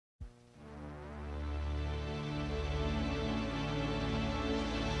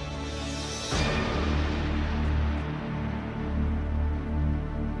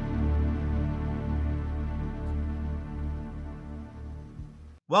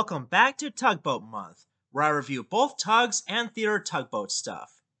Welcome back to Tugboat Month, where I review both tugs and theater tugboat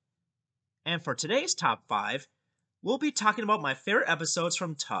stuff. And for today's top 5, we'll be talking about my favorite episodes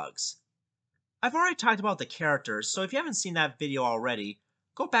from Tugs. I've already talked about the characters, so if you haven't seen that video already,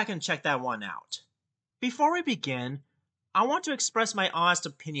 go back and check that one out. Before we begin, I want to express my honest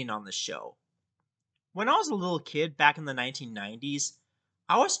opinion on the show. When I was a little kid back in the 1990s,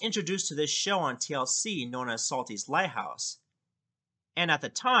 I was introduced to this show on TLC known as Salty's Lighthouse. And at the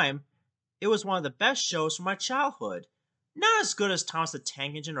time, it was one of the best shows from my childhood. Not as good as Thomas the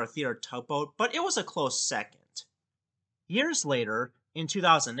Tank Engine or Theater Tugboat, but it was a close second. Years later, in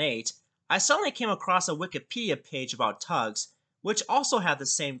 2008, I suddenly came across a Wikipedia page about tugs, which also had the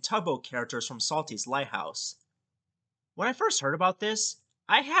same tugboat characters from Salty's Lighthouse. When I first heard about this,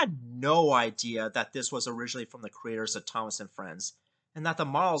 I had no idea that this was originally from the creators of Thomas and Friends, and that the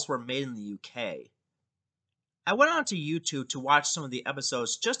models were made in the UK. I went onto YouTube to watch some of the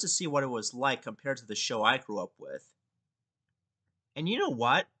episodes just to see what it was like compared to the show I grew up with. And you know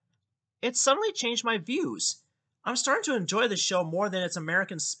what? It suddenly changed my views. I'm starting to enjoy the show more than its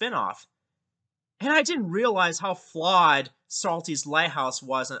American spin-off. And I didn't realize how flawed Salty's Lighthouse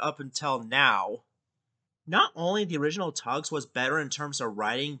was up until now. Not only the original Tugs was better in terms of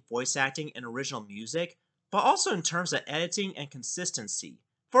writing, voice acting, and original music, but also in terms of editing and consistency.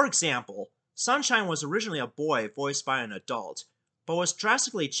 For example, Sunshine was originally a boy voiced by an adult, but was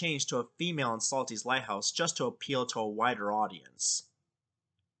drastically changed to a female in Salty's Lighthouse just to appeal to a wider audience.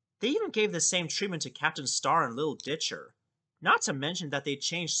 They even gave the same treatment to Captain Star and Little Ditcher. Not to mention that they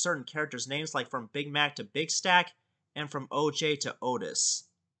changed certain characters' names like from Big Mac to Big Stack, and from OJ to Otis.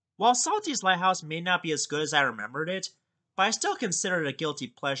 While Salty's Lighthouse may not be as good as I remembered it, but I still consider it a guilty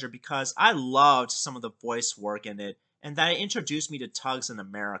pleasure because I loved some of the voice work in it, and that it introduced me to tugs in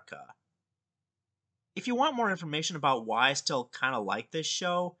America. If you want more information about why I still kinda like this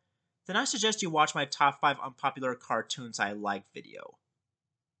show, then I suggest you watch my top 5 unpopular cartoons I like video.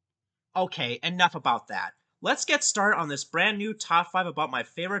 Okay, enough about that. Let's get started on this brand new top 5 about my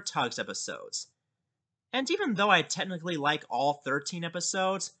favorite Tugs episodes. And even though I technically like all 13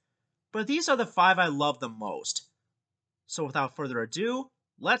 episodes, but these are the 5 I love the most. So without further ado,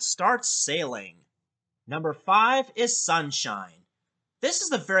 let's start sailing. Number 5 is Sunshine. This is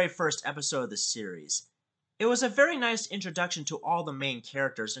the very first episode of the series. It was a very nice introduction to all the main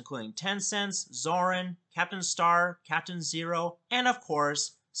characters, including Tencents, Zoran, Captain Star, Captain Zero, and of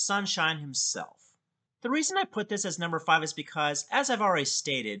course, Sunshine himself. The reason I put this as number 5 is because, as I've already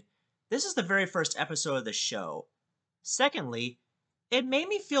stated, this is the very first episode of the show. Secondly, it made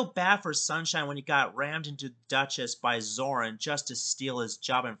me feel bad for Sunshine when he got rammed into the Duchess by Zoran just to steal his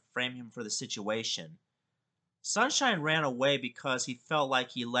job and frame him for the situation. Sunshine ran away because he felt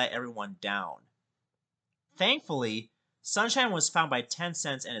like he let everyone down. Thankfully, Sunshine was found by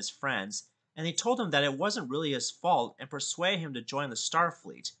Tencents and his friends, and they told him that it wasn't really his fault and persuaded him to join the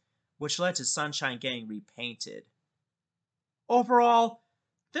Starfleet, which led to Sunshine getting repainted. Overall,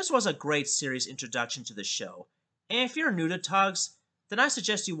 this was a great series introduction to the show, and if you're new to Tugs, then I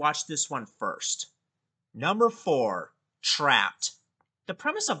suggest you watch this one first. Number 4. Trapped. The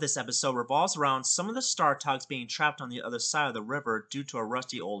premise of this episode revolves around some of the Star Tugs being trapped on the other side of the river due to a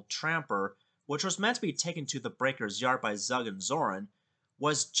rusty old tramper, which was meant to be taken to the breaker's yard by Zug and Zoran,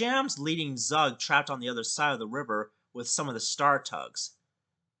 was Jams leading Zug trapped on the other side of the river with some of the Star Tugs.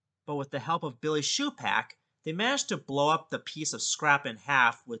 But with the help of Billy Shoepack, they managed to blow up the piece of scrap in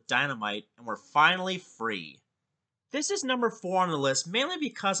half with dynamite and were finally free. This is number 4 on the list mainly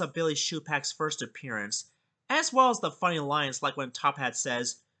because of Billy Shoepack's first appearance, as well as the funny lines like when Top Hat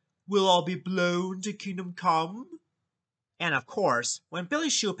says, "We'll all be blown to kingdom come." And of course, when Billy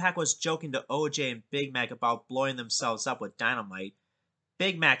Shoepack was joking to OJ and Big Mac about blowing themselves up with dynamite,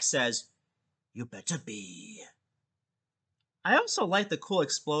 Big Mac says, "You better be." I also like the cool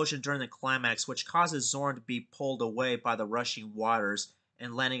explosion during the climax which causes Zoran to be pulled away by the rushing waters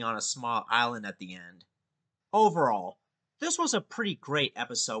and landing on a small island at the end. Overall, this was a pretty great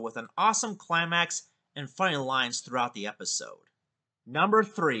episode with an awesome climax and funny lines throughout the episode. Number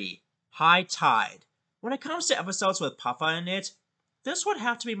 3. High Tide. When it comes to episodes with Puffa in it, this would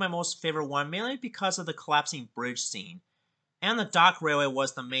have to be my most favorite one mainly because of the collapsing bridge scene, and the dock railway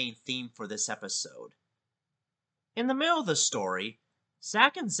was the main theme for this episode. In the middle of the story,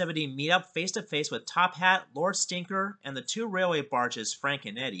 Zack and Zebedee meet up face to face with Top Hat, Lord Stinker, and the 2 railway barges Frank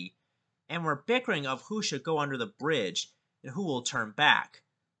and Eddie, and were bickering of who should go under the bridge and who will turn back.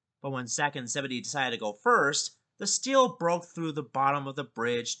 But when Zack and Zebedee decided to go first, the steel broke through the bottom of the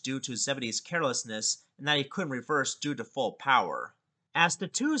bridge due to Zebedee's carelessness and that he couldn't reverse due to full power. As the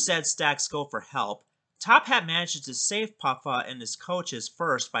 2 Zed stacks go for help, Top Hat manages to save Puffa and his coaches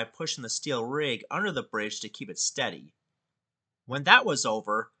first by pushing the steel rig under the bridge to keep it steady. When that was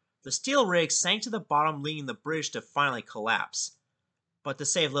over, the steel rig sank to the bottom, leading the bridge to finally collapse. But to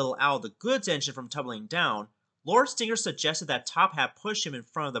save Little Owl, the goods engine, from tumbling down, Lord Stinger suggested that Top Hat push him in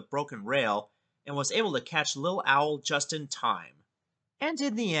front of the broken rail and was able to catch Little Owl just in time. And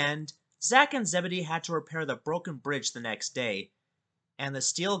in the end, Zack and Zebedee had to repair the broken bridge the next day, and the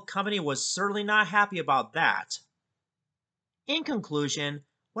steel company was certainly not happy about that. In conclusion,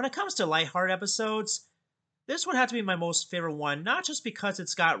 when it comes to lighthearted episodes, this would have to be my most favorite one, not just because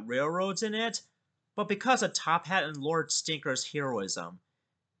it's got railroads in it, but because of Top Hat and Lord Stinker's heroism.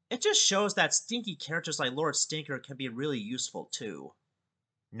 It just shows that stinky characters like Lord Stinker can be really useful too.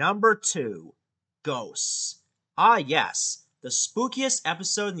 Number 2. Ghosts. Ah yes, the spookiest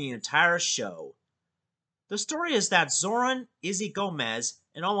episode in the entire show. The story is that Zoran, Izzy Gomez,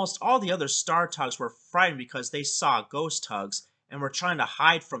 and almost all the other Star Tugs were frightened because they saw ghost tugs and were trying to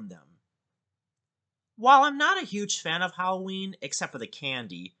hide from them. While I'm not a huge fan of Halloween, except for the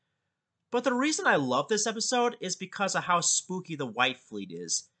candy, but the reason I love this episode is because of how spooky the White Fleet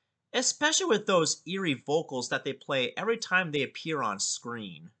is, especially with those eerie vocals that they play every time they appear on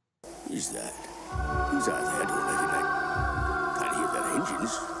screen. Who's that? Who's out there doing anything? Can't hear their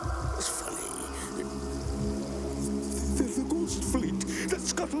engines. It's funny. They're the Ghost Fleet. The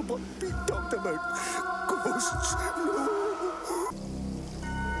scuttlebutt Pete talked about. Ghosts, no.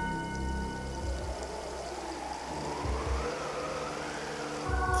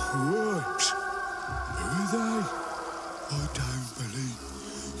 What? Who are they? I don't believe.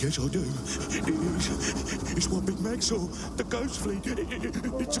 Yes, I do. It's one big Maxwell. The Ghost Fleet.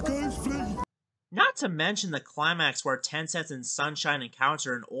 It's a Ghost Fleet. Not to mention the climax where Tencent and Sunshine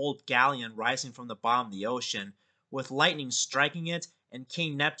encounter an old galleon rising from the bottom of the ocean, with lightning striking it and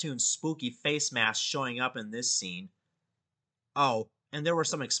King Neptune's spooky face mask showing up in this scene. Oh, and there were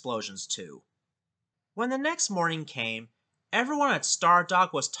some explosions too. When the next morning came, everyone at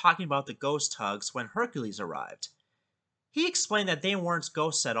Stardock was talking about the ghost tugs when Hercules arrived. He explained that they weren't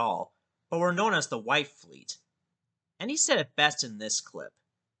ghosts at all, but were known as the White Fleet. And he said it best in this clip.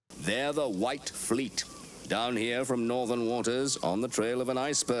 They're the White Fleet, down here from northern waters on the trail of an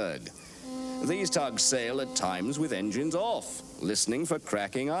iceberg. These tugs sail at times with engines off, listening for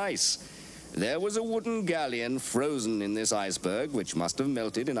cracking ice. There was a wooden galleon frozen in this iceberg, which must have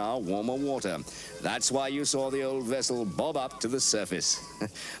melted in our warmer water. That's why you saw the old vessel bob up to the surface.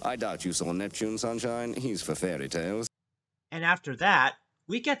 I doubt you saw Neptune, Sunshine. He's for fairy tales. And after that,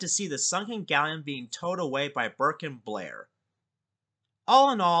 we get to see the sunken galleon being towed away by Burke and Blair.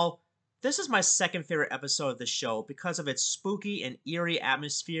 All in all, this is my second favorite episode of the show because of its spooky and eerie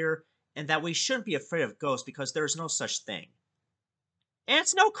atmosphere, and that we shouldn't be afraid of ghosts because there is no such thing. And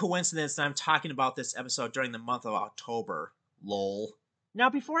it's no coincidence that I'm talking about this episode during the month of October. Lol. Now,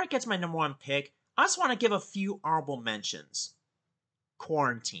 before I get to my number 1 pick, I just want to give a few honorable mentions.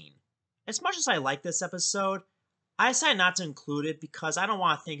 Quarantine. As much as I like this episode, I decided not to include it because I don't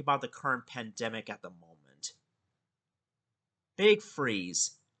want to think about the current pandemic at the moment. Big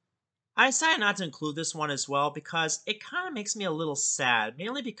Freeze. I decided not to include this one as well because it kind of makes me a little sad,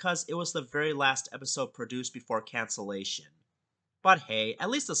 mainly because it was the very last episode produced before cancellation. But hey, at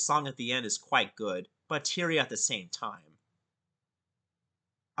least the song at the end is quite good, but teary at the same time.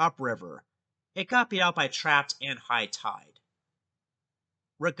 Upriver. It got beat out by Trapped and High Tide.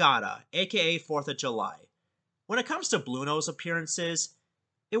 Regatta, aka 4th of July. When it comes to Blueno's appearances,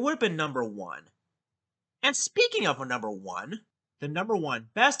 it would have been number 1. And speaking of number 1, the number 1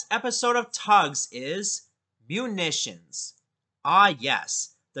 best episode of Tugs is Munitions. Ah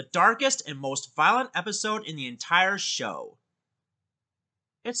yes, the darkest and most violent episode in the entire show.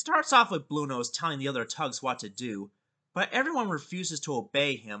 It starts off with Bluenose telling the other Tugs what to do, but everyone refuses to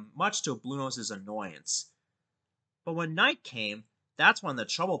obey him, much to Bluenose's annoyance. But when night came, that's when the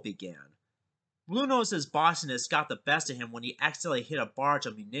trouble began. Bluenose's bossiness got the best of him when he accidentally hit a barge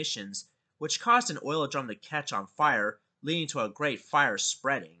of munitions, which caused an oil drum to catch on fire, leading to a great fire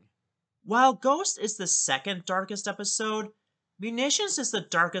spreading. While Ghost is the second darkest episode, Munitions is the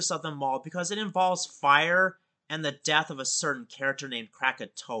darkest of them all because it involves fire and the death of a certain character named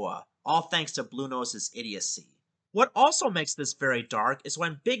Krakatoa, all thanks to Bluenose's idiocy. What also makes this very dark is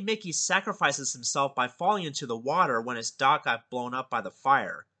when Big Mickey sacrifices himself by falling into the water when his dock got blown up by the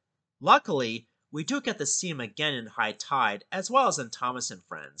fire. Luckily, we do get to see him again in High Tide, as well as in Thomas and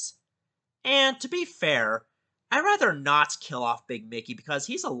Friends. And to be fair, I'd rather not kill off Big Mickey because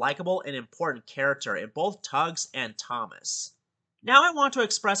he's a likable and important character in both Tugs and Thomas. Now I want to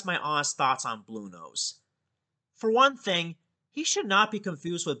express my honest thoughts on Bluenose. For one thing, He should not be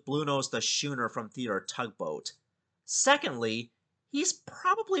confused with Bluenose the Schooner from Theater Tugboat. Secondly, he's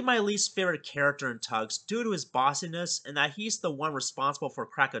probably my least favorite character in Tugs due to his bossiness and that he's the one responsible for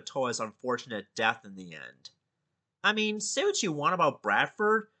Krakatoa's unfortunate death in the end. I mean, say what you want about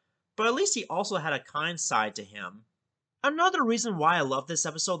Bradford, but at least he also had a kind side to him. Another reason why I love this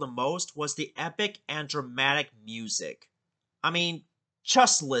episode the most was the epic and dramatic music. I mean,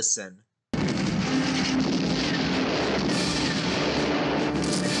 just listen.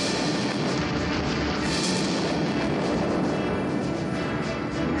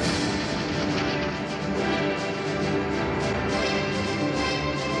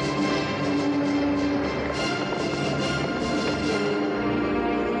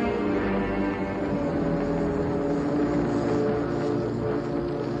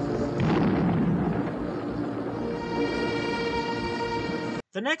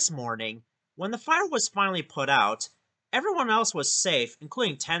 The next morning, when the fire was finally put out, everyone else was safe,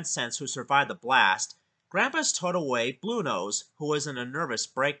 including 10 Cents who survived the blast. Grandpa's towed away Bluenose, who was in a nervous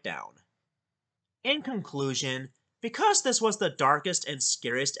breakdown. In conclusion, because this was the darkest and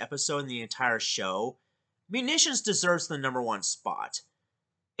scariest episode in the entire show, Munitions deserves the #1 spot.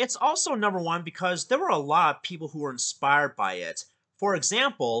 It's also #1 because there were a lot of people who were inspired by it. For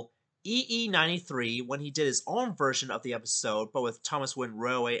example, EE93 when he did his own version of the episode but with Thomas Wayne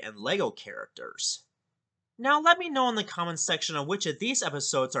Railway and Lego characters. Now let me know in the comments section on which of these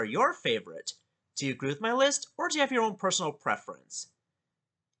episodes are your favorite. Do you agree with my list, or do you have your own personal preference?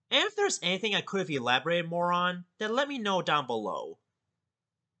 And if there's anything I could have elaborated more on, then let me know down below.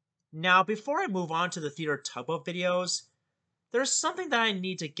 Now before I move on to the Theater Tugboat videos, there's something that I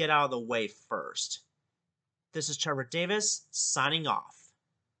need to get out of the way first. This is Trevor Davis, signing off.